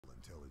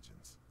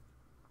intelligence.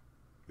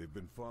 They've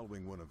been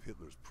following one of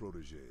Hitler's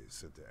protégés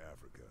sent to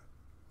Africa,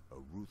 a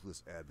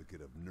ruthless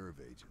advocate of nerve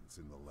agents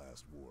in the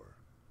last war,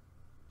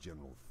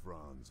 General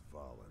Franz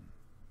Wahlen.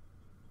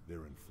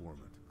 Their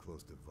informant,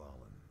 close to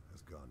Wahlen,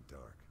 has gone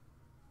dark,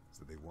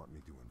 so they want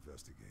me to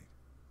investigate.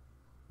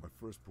 My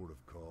first port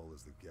of call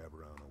is the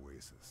Gaborone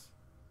Oasis,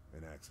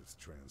 an Axis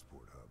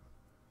transport hub.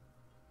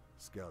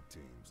 Scout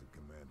teams and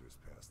commanders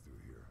pass through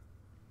here,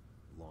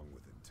 along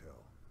with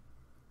intel.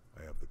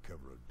 I have the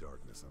cover of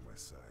darkness on my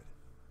side.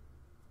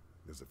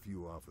 There's a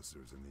few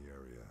officers in the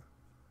area,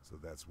 so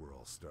that's where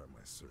I'll start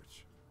my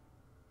search.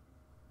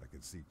 I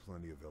can see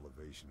plenty of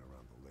elevation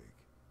around the lake.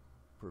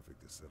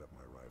 Perfect to set up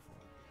my rifle.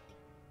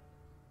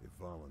 If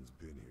Wahlen's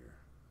been here,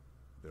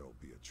 there'll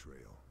be a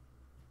trail,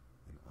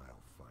 and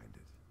I'll find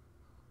it.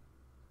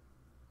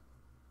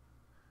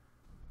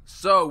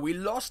 So, we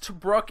lost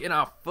Tobruk in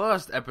our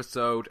first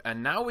episode,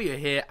 and now we are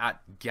here at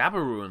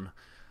Gaborone.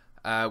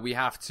 We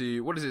have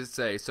to, what does it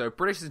say? So,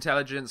 British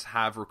intelligence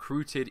have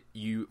recruited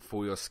you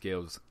for your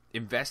skills.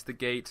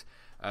 Investigate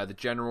the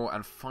general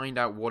and find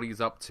out what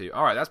he's up to.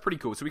 Alright, that's pretty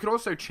cool. So, we can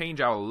also change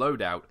our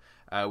loadout,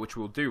 which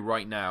we'll do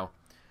right now.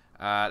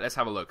 Let's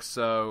have a look.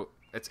 So,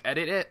 let's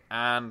edit it,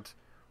 and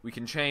we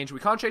can't change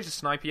the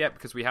sniper yet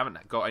because we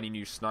haven't got any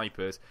new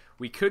snipers.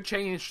 We could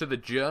change to the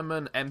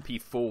German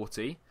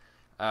MP40.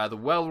 The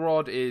well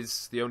rod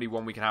is the only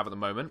one we can have at the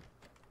moment.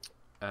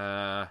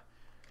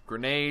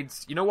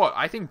 Grenades. You know what?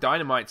 I think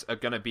dynamites are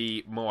going to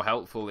be more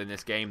helpful in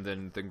this game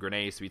than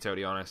grenades, to be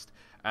totally honest.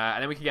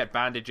 And then we can get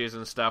bandages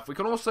and stuff. We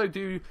can also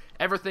do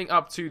everything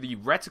up to the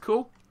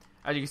reticle.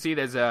 As you can see,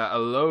 there's a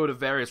load of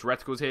various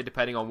reticles here,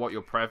 depending on what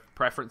your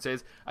preference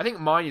is. I think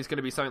mine is going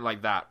to be something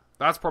like that.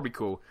 That's probably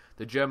cool.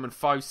 The German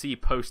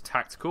 5C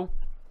post-tactical.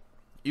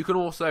 You can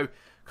also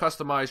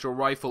customize your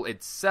rifle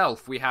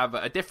itself. We have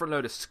a different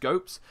load of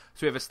scopes.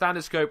 So we have a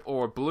standard scope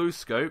or a blue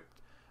scope.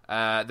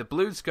 The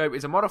blue scope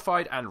is a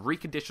modified and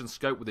reconditioned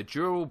scope with a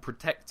durable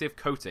protective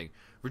coating.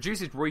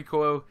 Reduces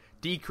recoil,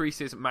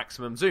 decreases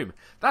maximum zoom.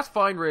 That's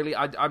fine, really.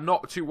 I'm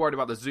not too worried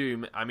about the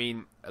zoom. I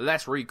mean,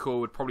 less recoil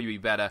would probably be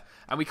better.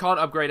 And we can't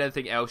upgrade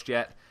anything else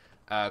yet.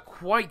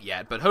 Quite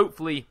yet. But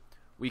hopefully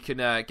we can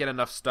get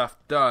enough stuff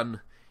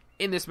done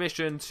in this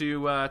mission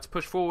to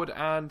push forward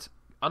and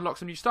unlock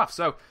some new stuff.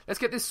 So, let's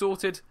get this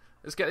sorted.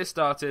 Let's get this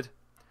started.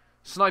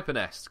 Sniper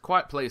nest.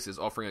 Quiet places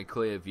offering a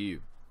clear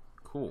view.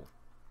 Cool.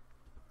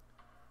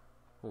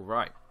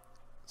 Alright.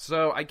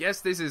 So, I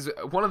guess this is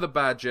one of the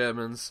bad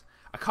Germans.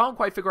 I can't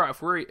quite figure out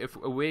if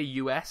we're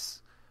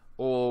US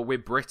or we're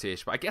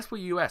British. But I guess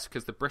we're US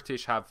because the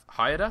British have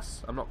hired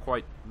us. I'm not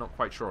quite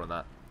sure on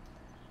that.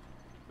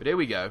 But here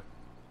we go.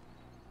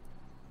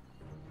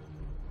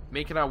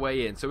 Making our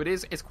way in. So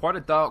it's quite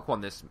a dark one,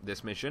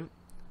 this mission.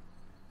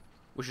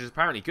 Which is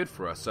apparently good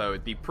for us. So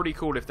it'd be pretty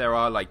cool if there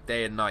are like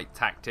day and night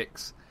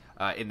tactics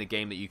in the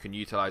game that you can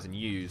utilize and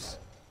use.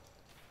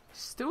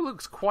 Still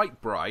looks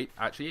quite bright,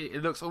 actually.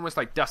 It looks almost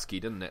like dusky,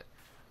 doesn't it?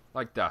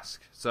 Like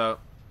dusk. So,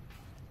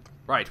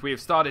 right, we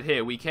have started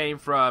here. We came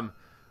from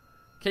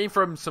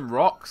some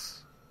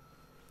rocks.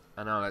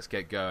 And now let's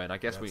get going. I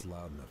guess That's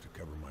loud enough to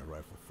cover my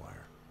rifle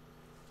fire.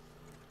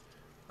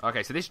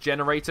 Okay, so this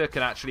generator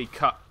can actually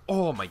cut.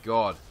 Oh my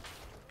god!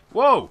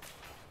 Whoa!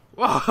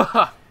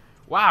 Whoa!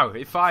 Wow,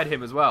 it fired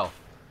him as well.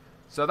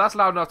 So that's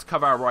loud enough to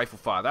cover our rifle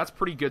fire. That's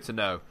pretty good to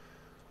know.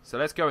 So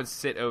let's go and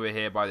sit over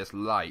here by this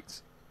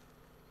light.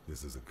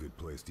 This is a good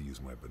place to use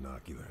my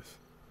binoculars.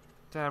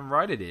 Damn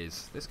right it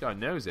is. This guy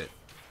knows it.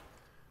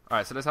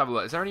 Alright, so let's have a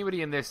look. Is there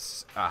anybody in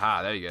this...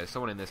 Aha, there you go.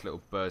 Someone in this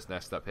little bird's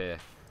nest up here.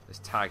 Let's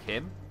tag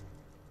him.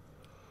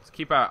 Let's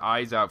keep our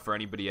eyes out for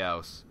anybody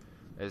else.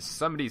 There's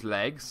somebody's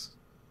legs.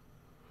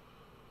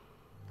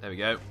 There we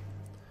go.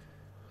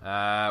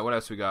 What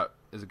else we got?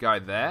 There's a guy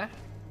there.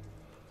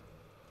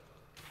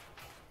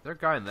 Is there a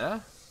guy in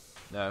there?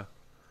 No.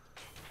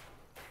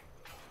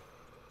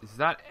 Is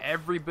that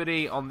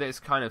everybody on this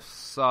kind of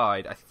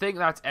side? I think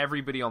that's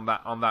everybody on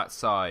that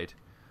side.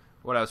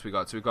 What else we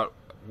got? So we've got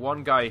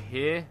one guy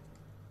here.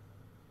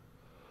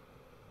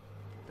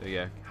 There we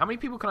go. How many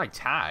people can I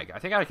tag? I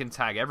think I can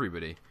tag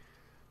everybody.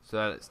 So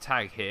let's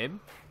tag him.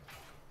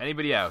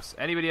 Anybody else?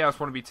 Anybody else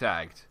want to be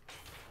tagged?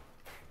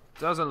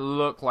 Doesn't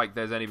look like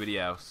there's anybody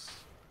else.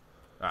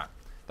 Alright.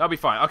 That'll be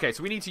fine. Okay,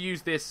 so we need to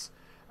use this...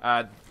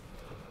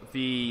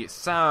 the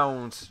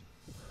sound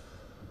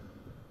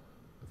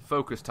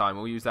focus time.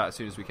 We'll use that as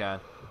soon as we can.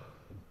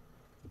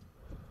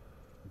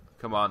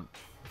 Come on.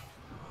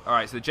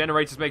 Alright, so the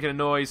generator's making a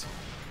noise.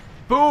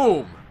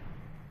 Boom!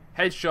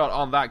 Headshot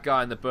on that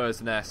guy in the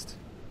bird's nest.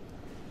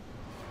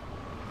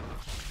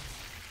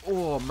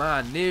 Oh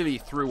man, nearly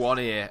through one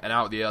ear and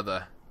out the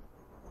other.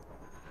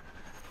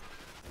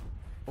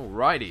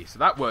 Alrighty, so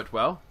that worked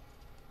well.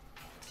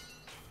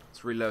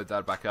 Let's reload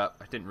that back up.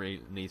 I didn't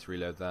really need to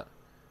reload that.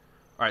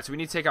 Alright, so we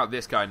need to take out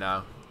this guy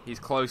now. He's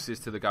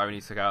closest to the guy we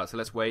need to take out, so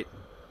let's wait.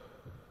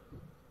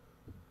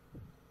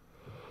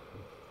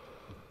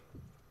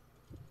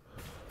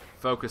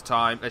 Focus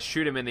time. Let's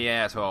shoot him in the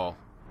asshole.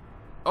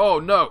 Oh,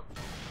 no!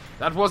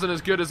 That wasn't as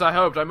good as I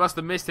hoped. I must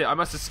have missed it. I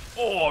must have...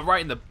 Oh,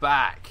 right in the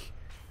back.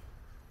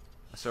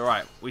 That's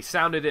alright. We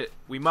sounded it.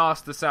 We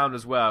masked the sound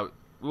as well.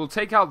 We'll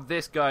take out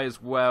this guy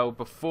as well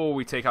before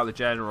we take out the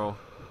general.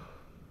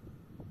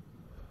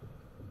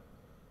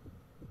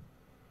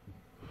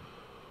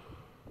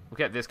 We'll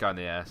get this guy in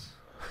the ass.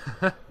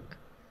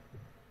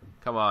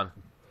 Come on.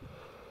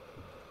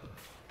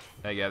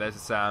 There you go. There's the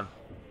sound.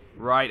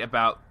 Right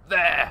about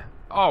there.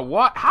 Oh,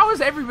 what? How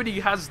is everybody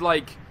has,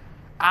 like,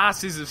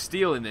 asses of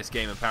steel in this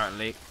game,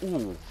 apparently?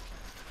 Ooh.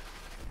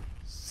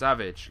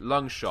 Savage.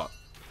 Lung shot.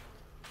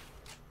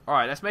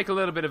 Alright, let's make a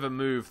little bit of a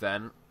move,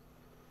 then.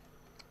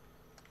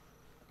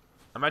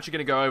 I'm actually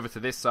going to go over to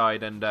this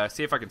side and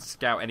see if I can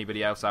scout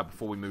anybody else out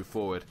before we move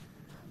forward.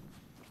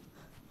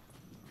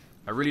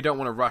 I really don't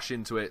want to rush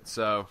into it,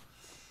 so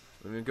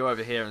we're going to go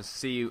over here and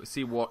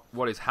see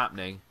what is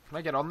happening. Can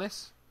I get on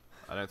this?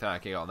 I don't think I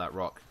can get on that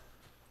rock.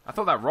 I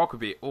thought that rock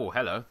would be... Oh,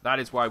 hello. That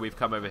is why we've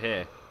come over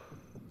here.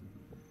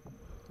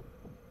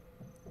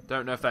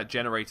 Don't know if that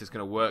generator's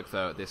going to work,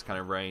 though, at this kind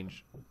of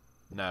range.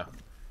 No.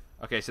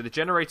 Okay, so the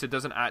generator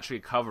doesn't actually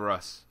cover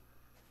us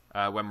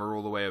when we're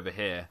all the way over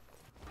here.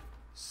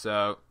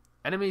 So,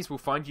 enemies will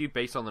find you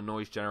based on the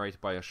noise generated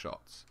by your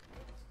shots.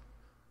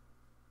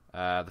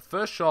 The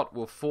first shot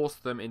will force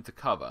them into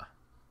cover.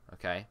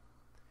 Okay.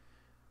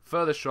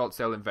 Further shots,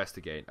 they'll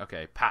investigate.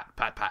 Okay, pat,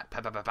 pat, pat,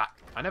 pat, pat, pat, pat.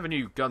 I never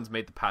knew guns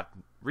made the pat.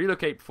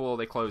 Relocate before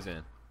they close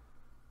in.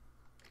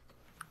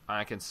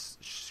 I can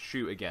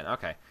shoot again.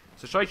 Okay.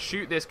 So should I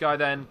shoot this guy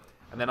then?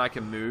 And then I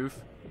can move.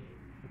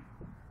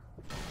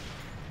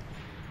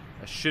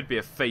 That should be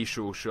a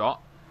facial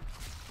shot.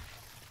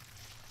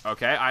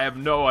 Okay, I have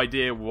no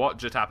idea what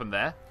just happened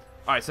there.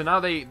 Alright, so now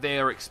they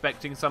are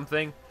expecting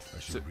something. I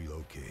should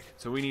relocate.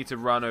 So we need to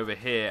run over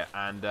here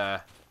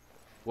and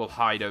we'll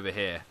hide over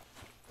here.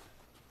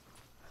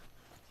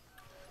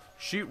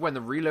 Shoot when the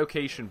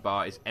relocation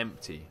bar is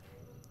empty.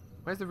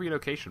 Where's the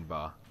relocation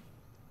bar?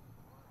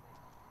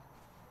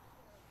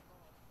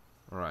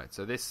 Alright,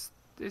 so this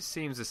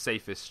seems the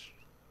safest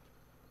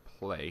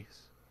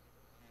place.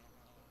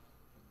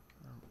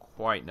 I don't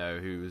quite know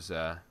who's...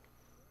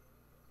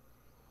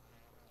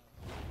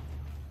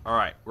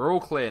 Alright, we're all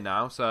clear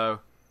now, so...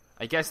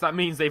 I guess that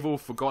means they've all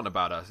forgotten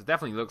about us. It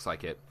definitely looks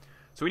like it.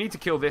 So we need to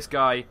kill this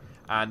guy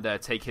and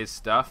take his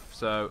stuff,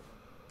 so...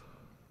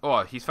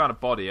 Oh, he's found a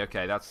body.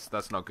 Okay,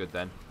 that's not good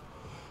then.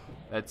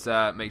 Let's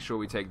make sure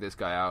we take this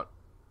guy out.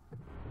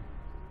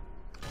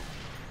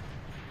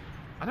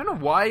 I don't know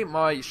why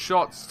my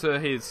shots to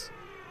his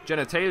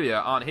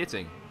genitalia aren't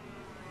hitting.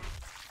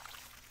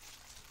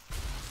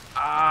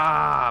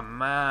 Ah,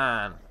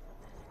 man.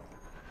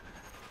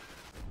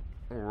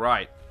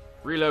 Alright.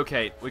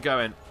 Relocate. We're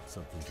going.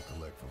 Something to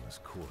collect from his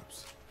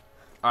corpse.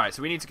 Alright,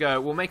 so we need to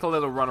go. We'll make a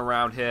little run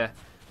around here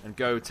and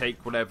go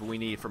take whatever we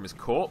need from his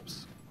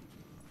corpse.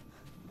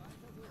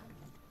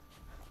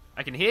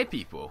 I can hear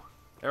people.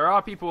 There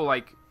are people,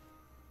 like,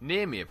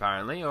 near me,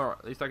 apparently. Or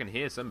at least I can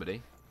hear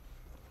somebody.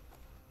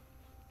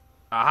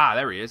 Aha,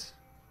 there he is.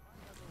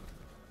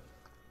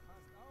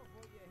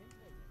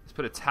 Let's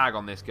put a tag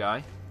on this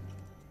guy.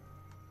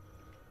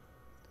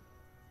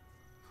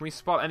 Can we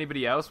spot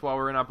anybody else while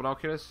we're in our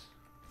binoculars?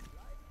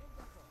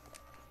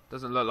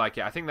 Doesn't look like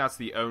it. I think that's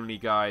the only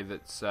guy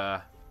that's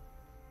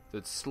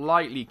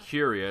slightly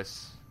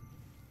curious.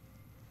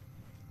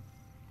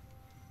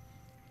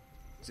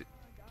 Do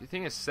you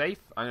think it's safe?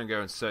 I'm going to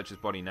go and search his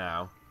body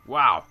now.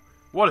 Wow.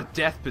 What a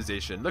death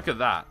position. Look at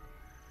that.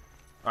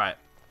 Alright.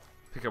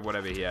 Pick up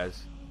whatever he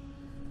has.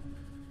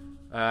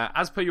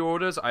 As per your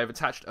orders, I have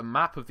attached a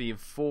map of the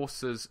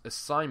Enforcer's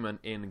assignment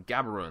in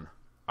Gaborone.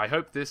 I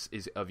hope this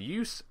is of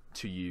use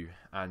to you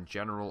and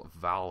General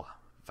Valum?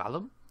 I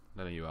don't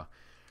know who you are.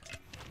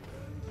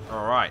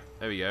 Alright.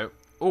 There we go.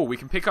 Oh, we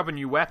can pick up a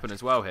new weapon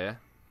as well here.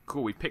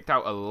 Cool. We picked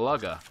out a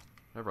lugger.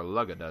 Whatever a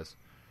lugger does.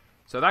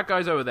 So that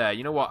guy's over there.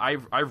 You know what?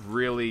 I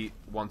really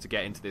want to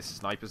get into this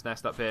sniper's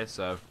nest up here,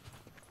 so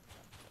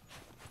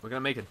we're going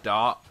to make a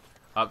dart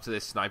up to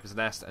this sniper's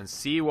nest and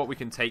see what we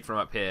can take from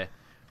up here.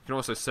 We can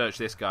also search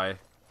this guy.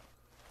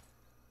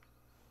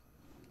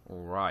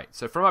 Alright.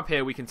 So from up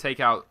here we can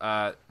take out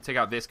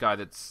this guy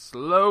that's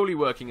slowly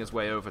working his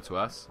way over to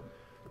us.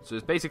 So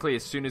it's basically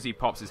as soon as he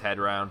pops his head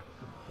around.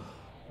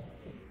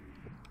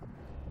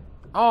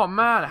 Oh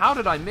man, how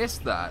did I miss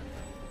that?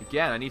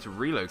 Again, I need to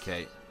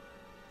relocate.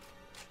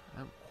 I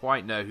don't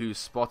quite know who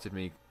spotted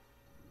me.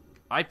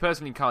 I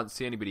personally can't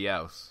see anybody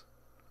else.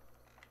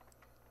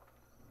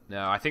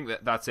 No, I think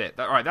that's it.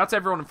 Alright, that's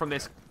everyone from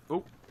this...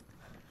 Ooh.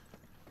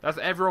 That's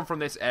everyone from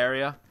this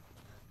area.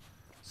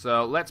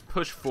 So let's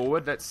push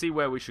forward. Let's see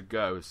where we should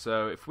go.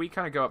 So if we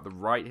kind of go up the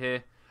right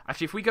here...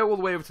 Actually, if we go all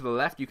the way over to the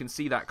left, you can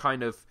see that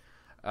kind of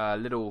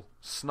little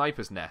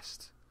sniper's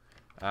nest.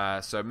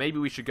 So maybe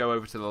we should go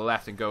over to the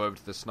left and go over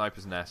to the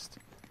sniper's nest.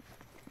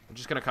 I'm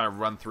just going to kind of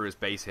run through his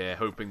base here,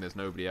 hoping there's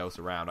nobody else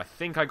around. I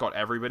think I got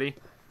everybody.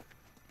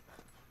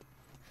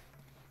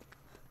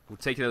 We'll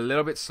take it a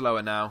little bit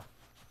slower now,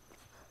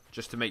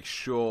 just to make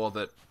sure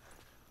that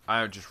I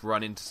don't just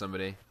run into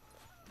somebody.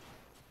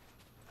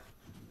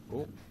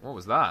 Oh, what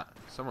was that?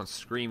 Someone's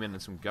screaming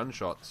and some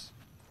gunshots.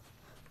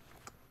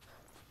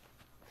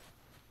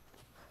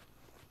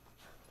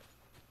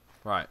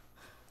 Right.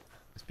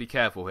 Let's be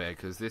careful here,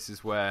 because this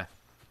is where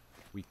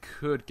we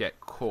could get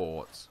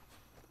caught.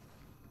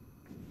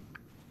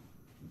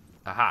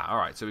 Aha,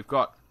 alright, so we've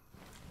got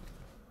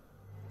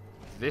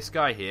this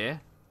guy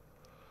here.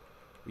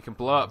 We can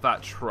blow up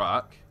that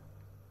truck. Is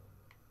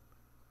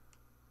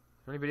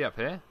there anybody up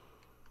here?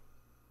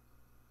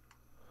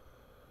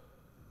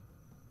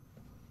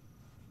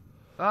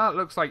 That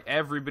looks like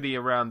everybody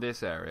around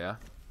this area.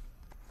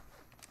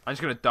 I'm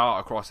just going to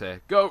dart across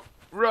here. Go!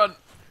 Run!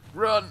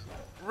 Run!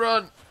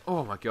 Run!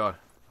 Oh my god.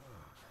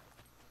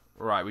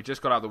 Right, we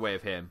just got out of the way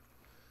of him.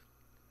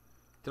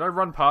 Did I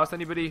run past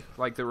anybody,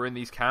 like, that were in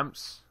these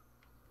camps?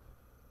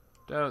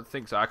 Don't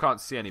think so. I can't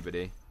see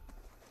anybody.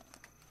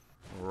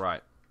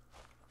 Right.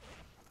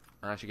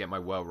 I actually get my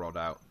well rod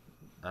out.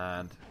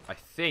 And I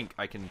think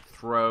I can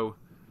throw...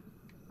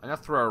 I'm going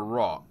to throw a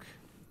rock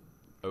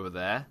over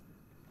there.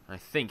 I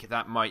think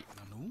that might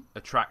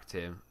attract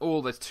him.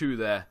 Oh, there's two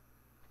there.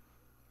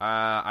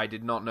 I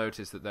did not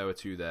notice that there were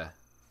two there.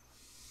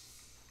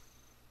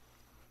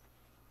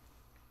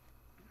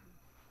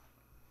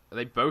 Are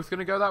they both going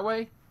to go that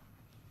way?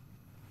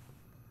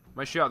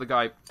 Might shoot out the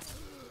guy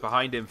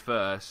behind him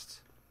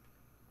first.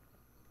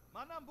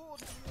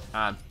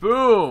 And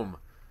boom!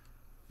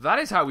 That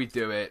is how we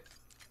do it.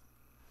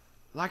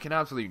 Like an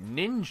absolute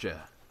ninja.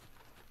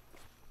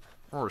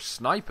 Or a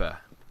sniper.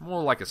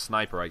 More like a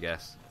sniper, I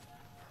guess.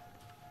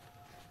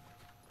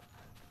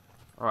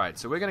 Alright,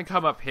 so we're going to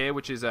come up here,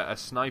 which is a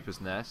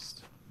sniper's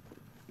nest.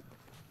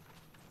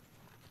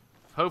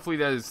 Hopefully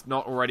there's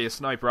not already a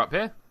sniper up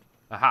here.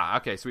 Aha,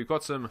 okay, so we've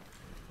got some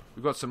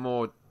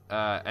more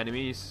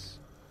enemies.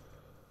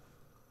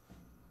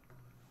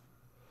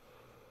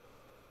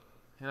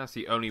 I think that's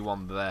the only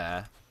one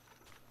there.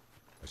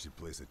 I should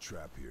place a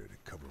trap here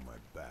to cover my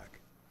back.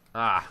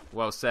 Ah,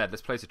 well said.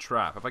 Let's place a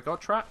trap. Have I got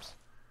traps?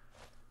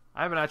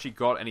 I haven't actually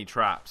got any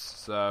traps,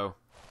 so...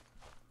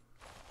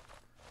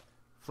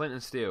 Flint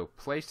and steel.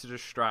 Placed to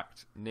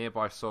distract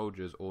nearby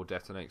soldiers or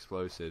detonate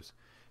explosives.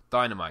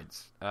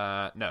 Dynamites.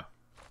 No.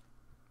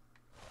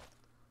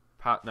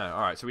 No,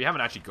 alright, so we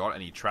haven't actually got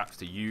any traps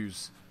to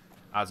use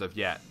as of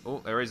yet. Oh,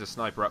 there is a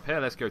sniper up here.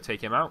 Let's go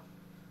take him out.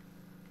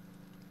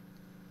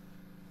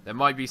 There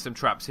might be some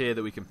traps here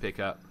that we can pick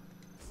up.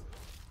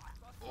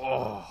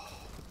 Oh.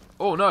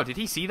 Oh, no. Did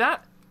he see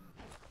that?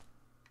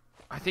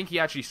 I think he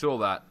actually saw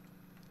that.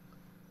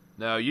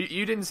 No,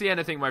 you didn't see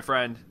anything, my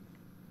friend.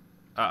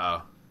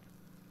 Uh-oh.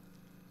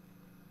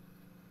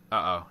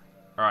 Uh-oh.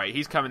 Alright,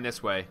 he's coming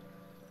this way.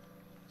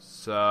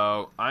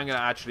 So, I'm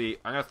going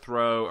to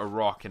throw a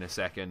rock in a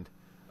second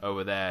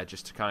over there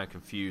just to kind of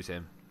confuse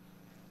him.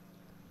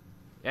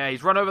 Yeah,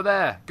 he's run over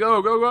there.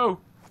 Go, go, go.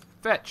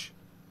 Fetch.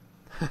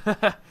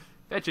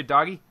 Fetch it,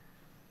 doggy.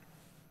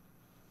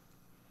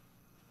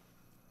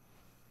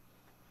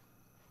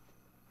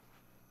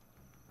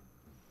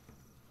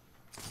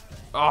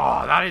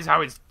 Oh, that is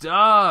how it's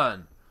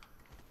done.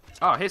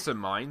 Oh, here's some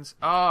mines.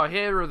 Oh,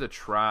 here are the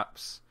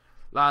traps.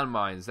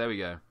 Landmines. There we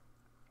go.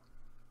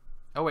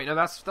 Oh wait, no,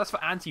 that's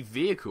for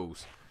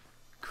anti-vehicles.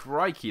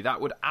 Crikey,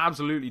 that would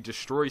absolutely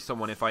destroy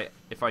someone if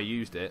I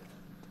used it,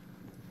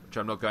 which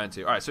I'm not going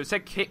to. All right, so it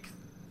said kick.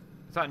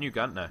 Is that a new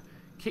gun? No.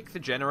 Kick the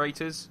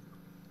generators.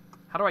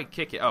 How do I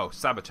kick it? Oh,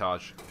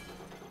 sabotage.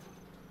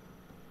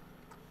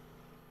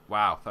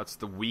 Wow, that's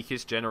the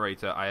weakest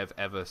generator I have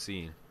ever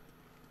seen.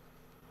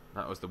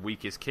 That was the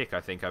weakest kick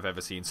I think I've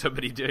ever seen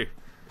somebody do.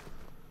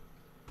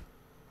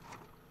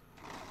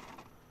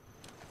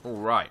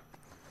 Alright.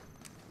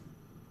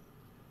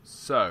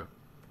 So.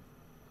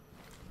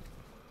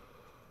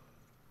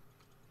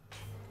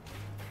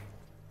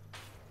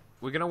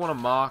 We're going to want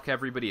to mark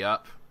everybody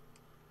up.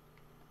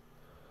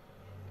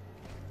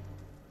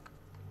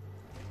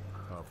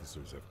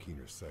 Officers have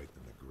keener sight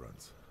than the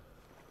grunts.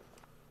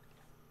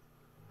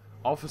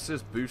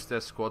 Officers boost their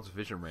squad's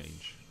vision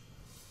range.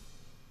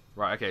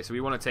 Right, okay, so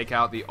we want to take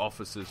out the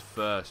officers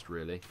first,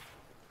 really.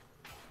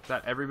 Is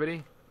that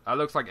everybody? That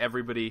looks like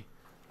everybody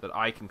that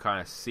I can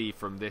kind of see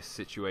from this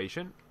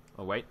situation.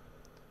 Oh, wait.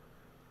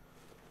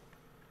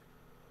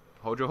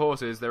 Hold your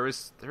horses. There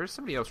is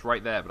somebody else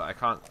right there, but I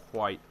can't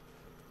quite...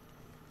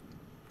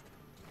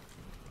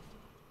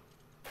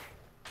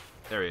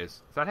 There he is.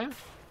 Is that him?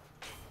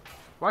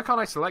 Why can't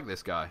I select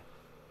this guy?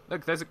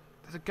 Look, there's a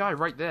guy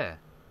right there.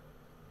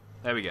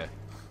 There we go.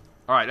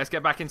 Alright, let's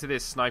get back into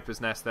this sniper's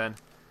nest then.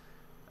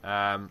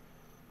 How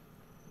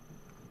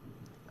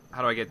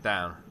do I get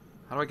down?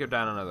 How do I go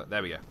down another?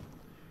 There we go.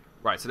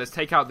 Right, so let's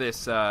take out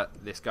this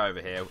this guy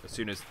over here as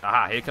soon as...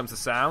 Aha, here comes the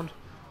sound.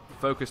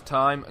 Focus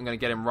time. I'm going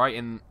to get him right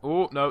in...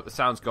 Oh, no, the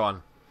sound's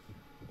gone.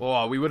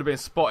 Oh, we would have been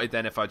spotted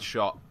then if I'd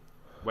shot.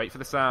 Wait for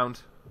the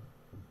sound.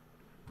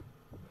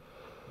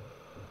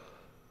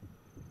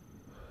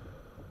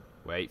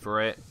 Wait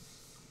for it.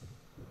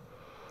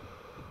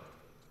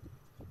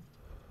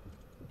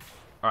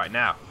 Alright,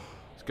 now.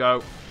 Let's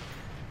go.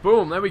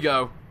 Boom, there we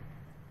go.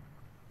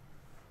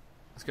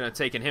 It's going to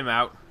take him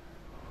out.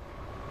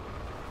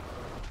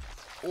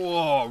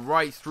 Oh,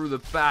 right through the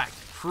back.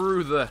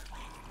 Through the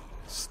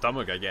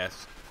stomach, I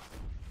guess.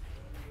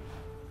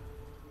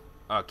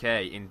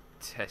 Okay,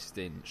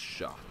 testing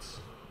shot.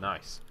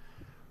 Nice.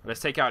 Let's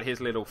take out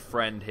his little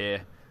friend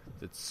here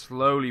that's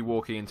slowly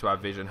walking into our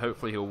vision.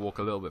 Hopefully he'll walk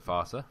a little bit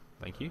faster.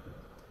 Thank you.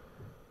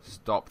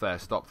 Stop there,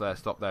 stop there,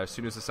 stop there. As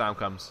soon as the sound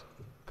comes.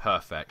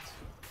 Perfect.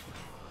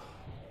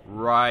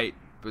 Right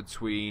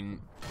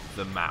between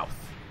the mouth.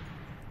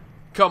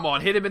 Come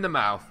on, hit him in the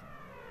mouth.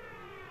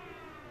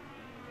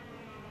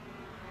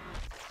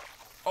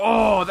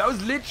 Oh, that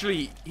was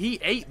literally... He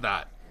ate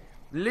that.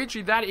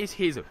 Literally, that is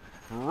his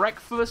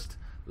breakfast,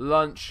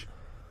 lunch,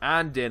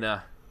 and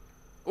dinner.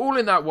 All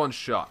in that one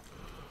shot.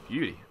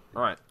 Beauty.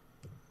 Alright.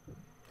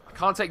 I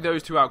can't take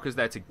those two out because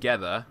they're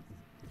together.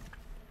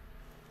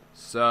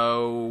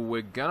 So,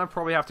 we're gonna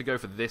probably have to go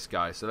for this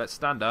guy. So, let's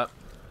stand up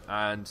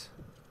and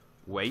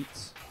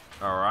wait.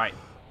 Alright.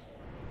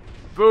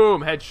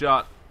 Boom!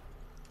 Headshot.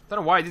 Don't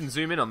know why I didn't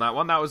zoom in on that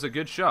one. That was a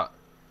good shot.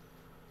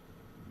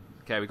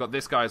 Okay, we got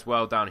this guy as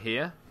well down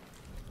here.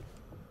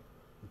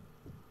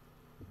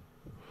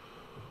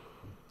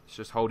 Let's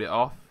just hold it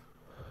off.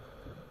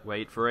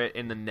 Wait for it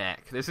in the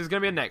neck. This is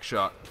going to be a neck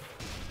shot.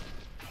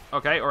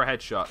 Okay, or a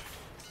headshot.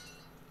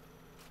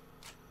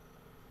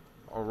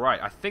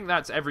 Alright, I think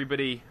that's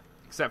everybody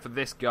except for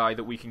this guy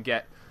that we can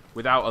get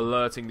without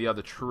alerting the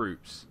other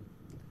troops.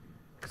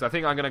 Because I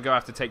think I'm going to go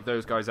have to take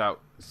those guys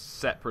out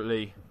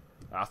separately.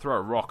 I'll throw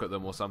a rock at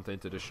them or something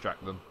to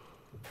distract them.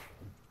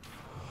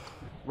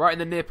 Right in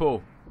the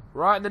nipple.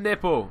 Right in the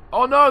nipple.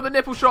 Oh no, the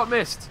nipple shot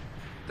missed.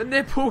 The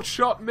nipple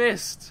shot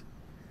missed.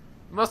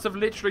 Must have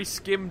literally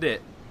skimmed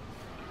it.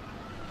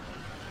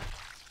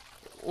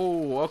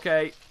 Oh,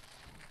 okay.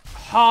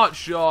 Heart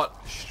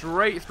shot.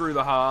 Straight through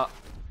the heart.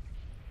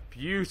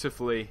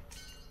 Beautifully.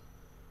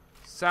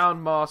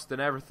 Sound masked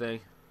and everything.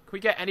 Can we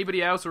get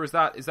anybody else, or is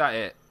that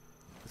it?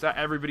 Is that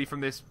everybody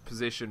from this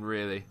position,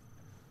 really?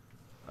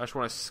 I just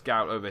want to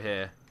scout over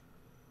here.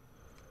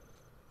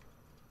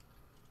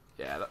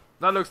 Yeah,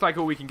 that looks like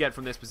all we can get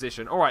from this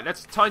position. Alright,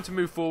 time to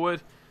move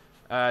forward.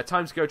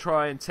 Time to go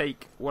try and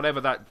take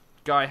whatever that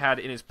guy had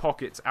in his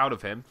pockets out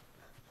of him.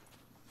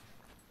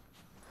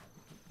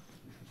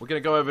 We're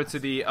going to go over to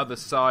the other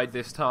side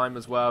this time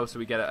as well, so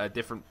we get a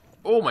different...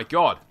 Oh my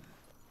god!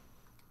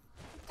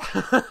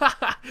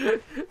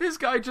 This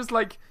guy just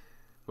like...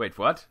 Wait,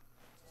 what?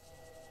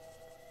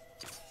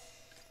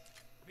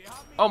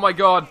 Oh my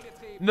god!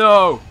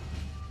 No!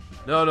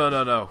 No, no,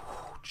 no, no.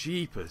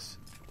 Jeepers.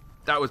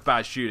 That was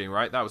bad shooting,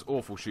 right? That was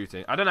awful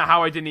shooting. I don't know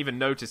how I didn't even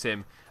notice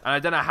him, and I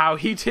don't know how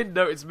he didn't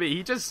notice me.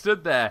 He just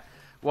stood there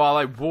while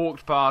I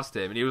walked past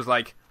him, and he was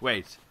like,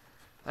 wait,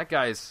 that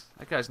guy's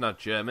not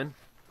German.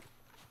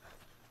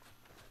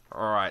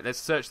 Alright, let's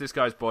search this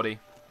guy's body.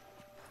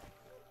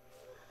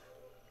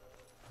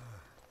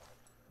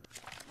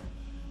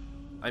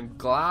 I'm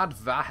glad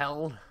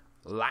Vahel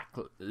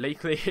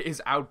lately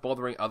is out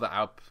bothering other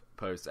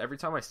outposts. Every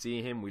time I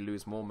see him, we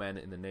lose more men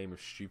in the name of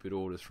stupid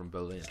orders from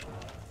Berlin.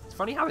 It's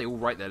funny how they all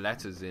write their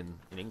letters in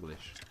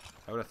English.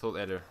 I would have thought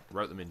they'd have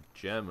wrote them in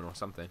German or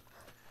something.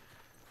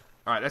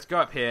 Alright, let's go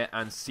up here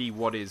and see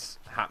what is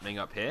happening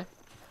up here.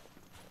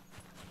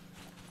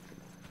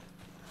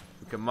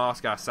 We can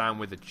mask our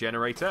sound with the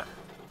generator.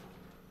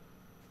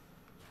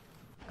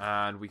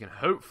 And we can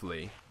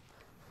hopefully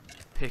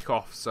pick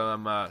off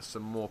some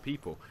more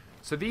people.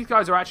 So these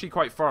guys are actually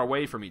quite far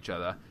away from each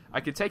other. I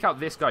could take out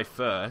this guy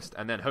first,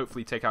 and then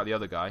hopefully take out the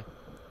other guy.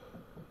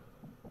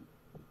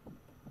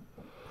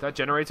 Is that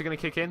generator going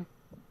to kick in?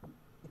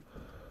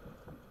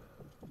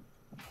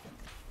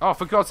 Oh,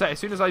 for God's sake, as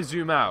soon as I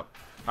zoom out.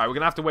 Alright, we're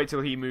going to have to wait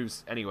till he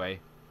moves anyway.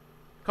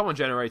 Come on,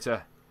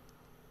 generator.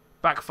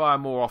 Backfire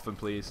more often,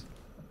 please.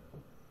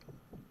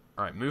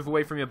 Alright, move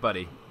away from your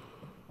buddy.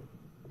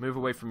 Move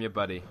away from your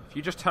buddy. If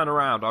you just turn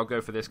around, I'll go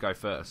for this guy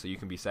first, so you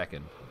can be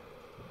second.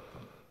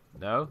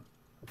 No?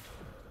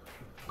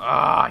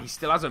 Ah, he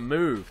still hasn't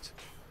moved.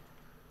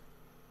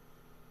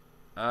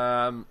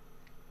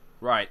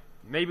 Right.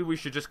 Maybe we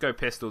should just go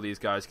pistol these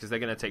guys, because they're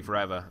going to take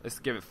forever. Let's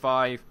give it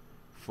 5,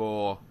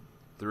 4,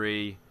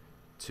 3,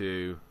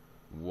 2,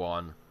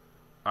 1.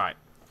 Alright,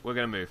 we're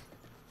going to move.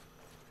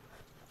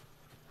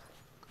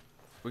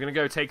 We're going to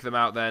go take them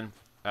out then,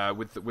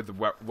 with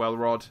the well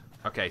rod.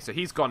 Okay, so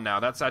he's gone now.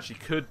 That's actually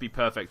could be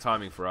perfect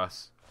timing for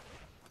us.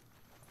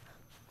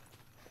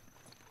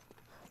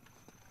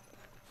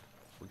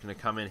 We're going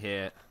to come in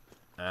here,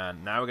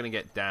 and now we're going to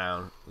get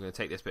down. We're going to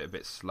take this bit a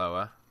bit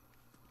slower.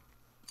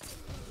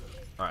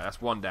 Alright,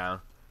 that's one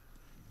down.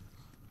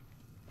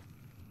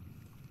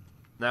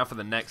 Now for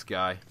the next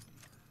guy.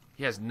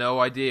 He has no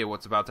idea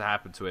what's about to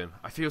happen to him.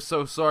 I feel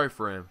so sorry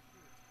for him.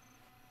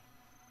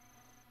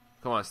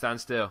 Come on,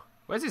 stand still.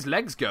 Where's his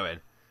legs going?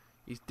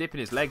 He's dipping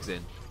his legs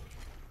in.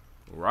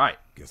 Right.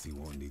 Guess he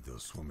won't need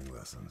those swimming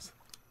lessons.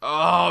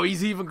 Oh,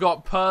 he's even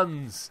got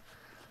puns.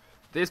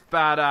 This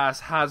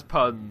badass has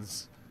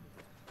puns.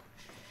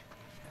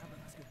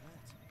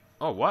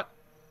 Oh, what?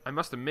 I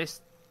must have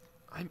missed...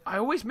 I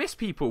always miss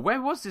people.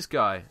 Where was this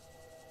guy?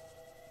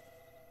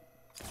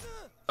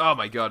 Oh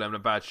my god, I'm in a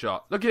bad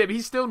shot. Look at him,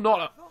 he's still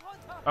not...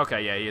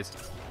 Okay, yeah, he is.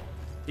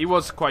 He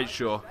was quite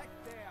sure.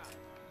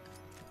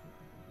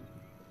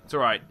 It's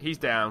alright. He's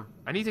down.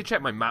 I need to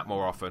check my map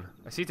more often.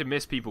 I seem to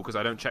miss people because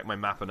I don't check my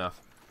map enough.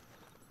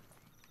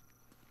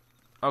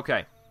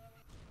 Okay.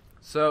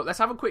 So, let's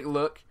have a quick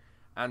look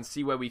and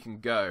see where we can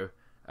go.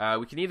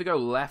 We can either go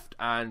left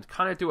and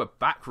kind of do a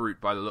back route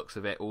by the looks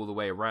of it all the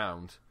way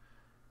around.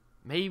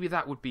 Maybe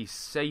that would be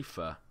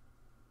safer.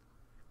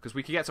 Because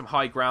we could get some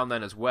high ground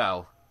then as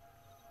well.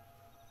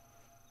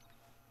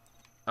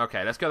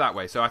 Okay, let's go that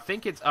way. So I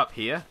think it's up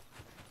here.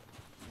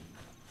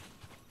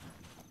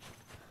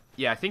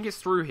 Yeah, I think it's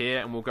through here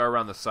and we'll go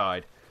around the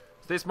side.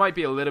 So this might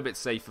be a little bit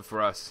safer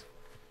for us.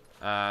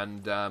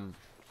 And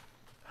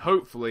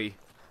hopefully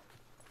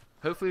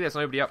there's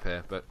nobody up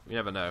here, but you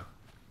never know.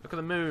 Look at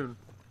the moon.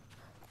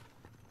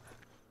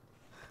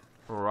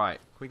 Alright,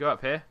 can we go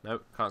up here?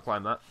 Nope, can't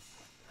climb that.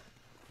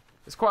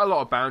 There's quite a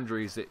lot of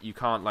boundaries that you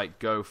can't, like,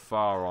 go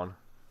far on.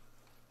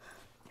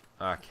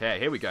 Okay,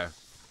 here we go.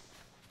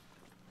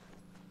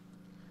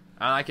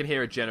 And I can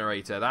hear a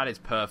generator. That is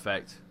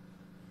perfect.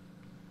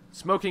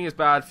 Smoking is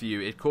bad for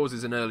you. It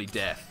causes an early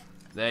death.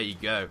 There you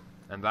go.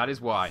 And that is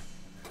why.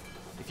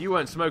 If you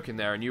weren't smoking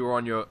there and you were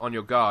on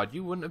your guard,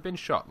 you wouldn't have been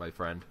shot, my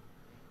friend.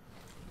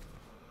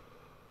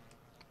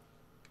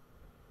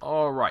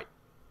 Alright.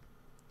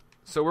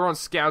 So we're on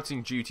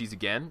scouting duties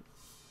again.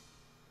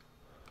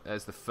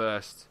 There's the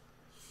first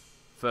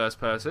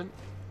person.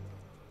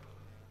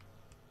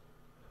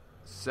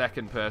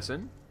 Second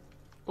person.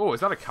 Oh,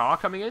 is that a car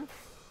coming in?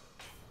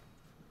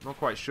 Not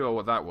quite sure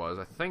what that was.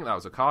 I think that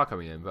was a car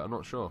coming in, but I'm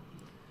not sure.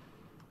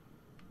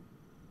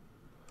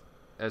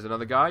 There's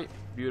another guy.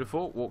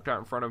 Beautiful. Walked out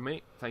in front of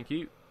me. Thank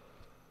you.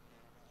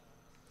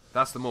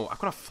 That's the mall. I've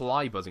got a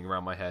fly buzzing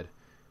around my head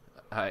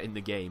in the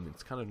game.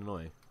 It's kind of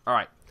annoying.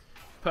 Alright.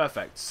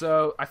 Perfect.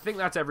 So, I think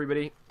that's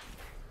everybody.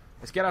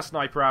 Let's get our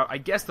sniper out. I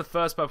guess the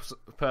first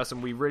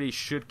person we really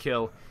should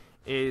kill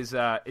is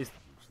Slide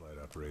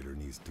operator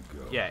needs to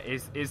go. yeah,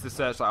 is the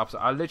searchlight officer.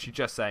 I'm literally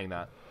just saying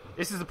that.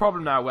 This is the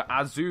problem now where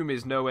our zoom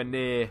is nowhere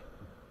near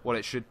what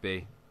it should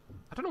be.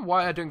 I don't know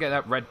why I don't get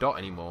that red dot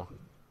anymore.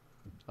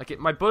 Like,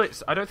 my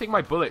bullets, I don't think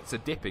my bullets are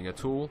dipping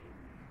at all.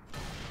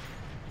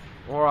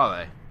 Or are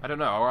they? I don't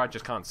know, or I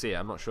just can't see it,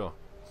 I'm not sure.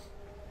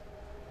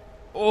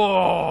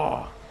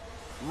 Oh!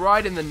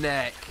 Right in the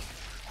neck.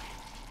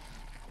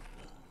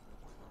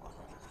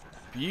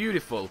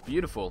 Beautiful,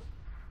 beautiful.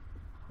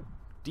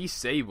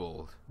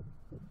 Disabled.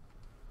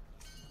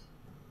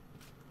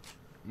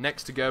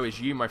 Next to go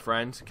is you, my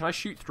friend. Can I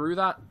shoot through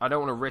that? I don't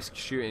want to risk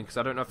shooting because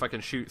I don't know if I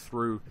can shoot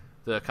through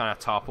the kind of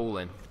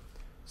tarpaulin.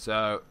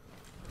 So,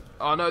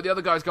 oh no, the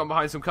other guy's gone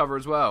behind some cover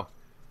as well.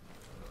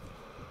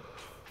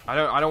 I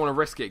don't want to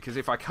risk it because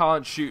if I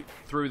can't shoot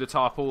through the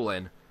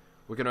tarpaulin,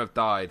 we're gonna have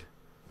died.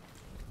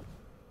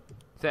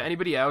 Is there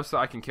anybody else that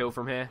I can kill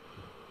from here?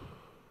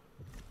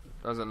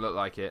 Doesn't look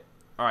like it.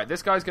 Alright,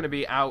 this guy's going to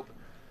be out.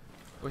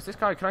 Where's this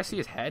guy? Can I see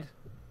his head?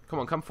 Come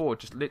on, come forward.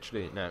 Just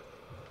literally. No.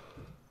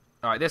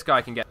 Alright, this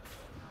guy can get...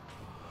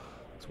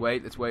 Let's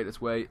wait, let's wait, let's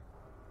wait.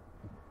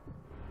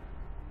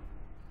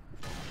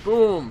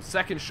 Boom!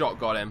 Second shot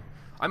got him.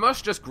 I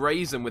must just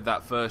graze him with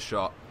that first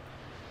shot.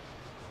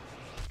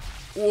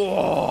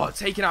 Whoa!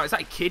 Taken out. Is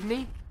that a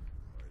kidney?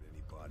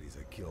 Any bodies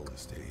I kill to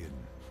stay hidden.